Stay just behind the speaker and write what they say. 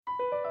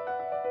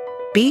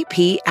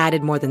BP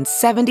added more than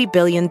 $70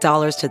 billion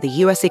to the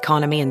U.S.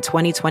 economy in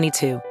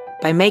 2022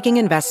 by making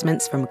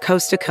investments from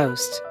coast to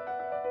coast.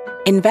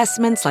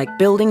 Investments like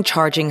building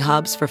charging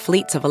hubs for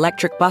fleets of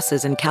electric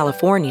buses in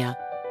California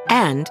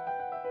and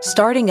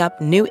starting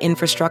up new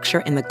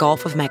infrastructure in the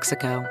Gulf of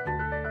Mexico.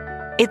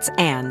 It's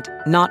and,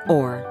 not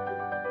or.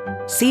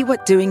 See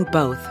what doing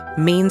both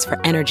means for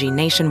energy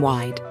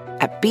nationwide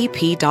at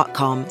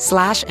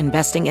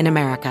bp.com/investing in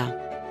America.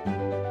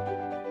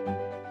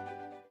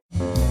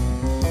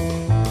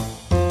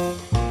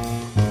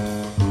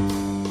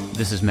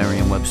 This is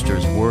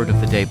Merriam-Webster's Word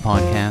of the Day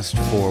podcast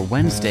for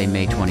Wednesday,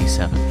 May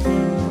 27th.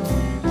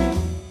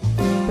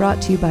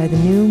 Brought to you by the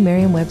new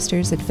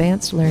Merriam-Webster's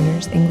Advanced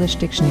Learners English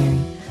Dictionary,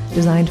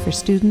 designed for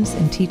students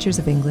and teachers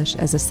of English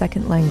as a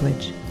second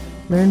language.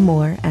 Learn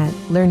more at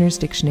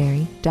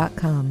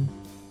learnersdictionary.com.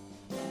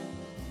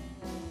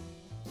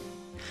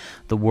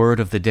 The word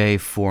of the day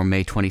for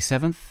May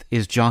 27th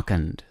is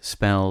jocund,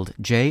 spelled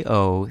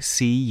Jocund.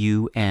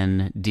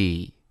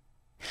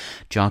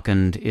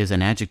 Jocund is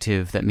an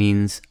adjective that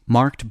means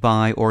marked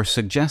by or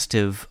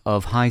suggestive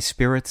of high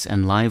spirits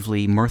and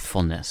lively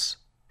mirthfulness.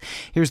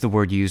 Here's the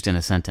word used in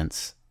a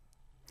sentence.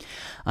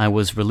 I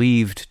was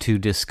relieved to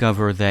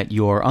discover that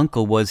your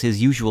uncle was his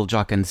usual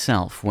jocund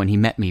self when he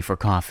met me for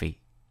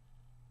coffee.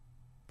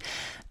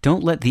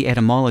 Don't let the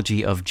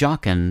etymology of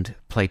jocund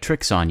play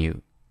tricks on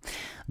you.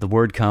 The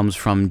word comes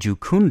from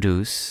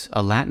jucundus,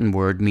 a Latin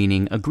word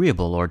meaning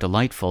agreeable or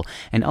delightful,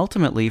 and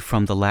ultimately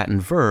from the Latin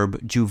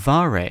verb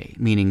juvare,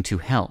 meaning to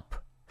help.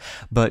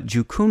 But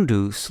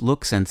jucundus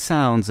looks and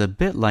sounds a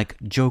bit like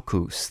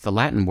jocus, the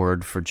Latin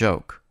word for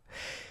joke.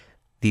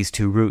 These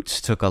two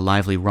roots took a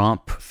lively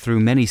romp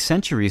through many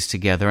centuries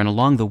together, and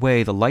along the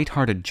way, the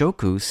lighthearted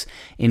jocus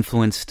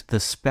influenced the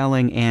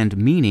spelling and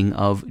meaning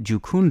of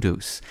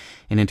jucundus,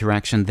 an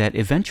interaction that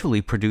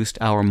eventually produced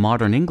our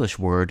modern English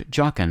word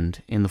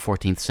jocund in the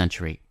 14th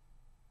century.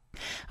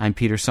 I'm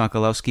Peter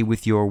Sokolowski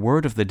with your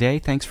Word of the Day.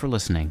 Thanks for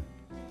listening.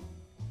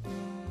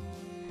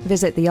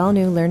 Visit the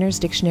all-new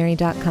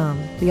learnersdictionary.com,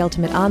 the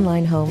ultimate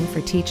online home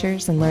for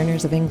teachers and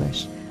learners of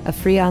English. A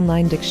free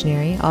online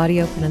dictionary,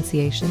 audio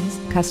pronunciations,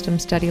 custom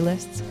study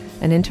lists,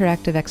 and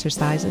interactive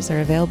exercises are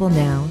available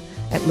now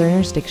at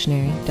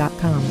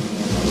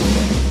learnersdictionary.com.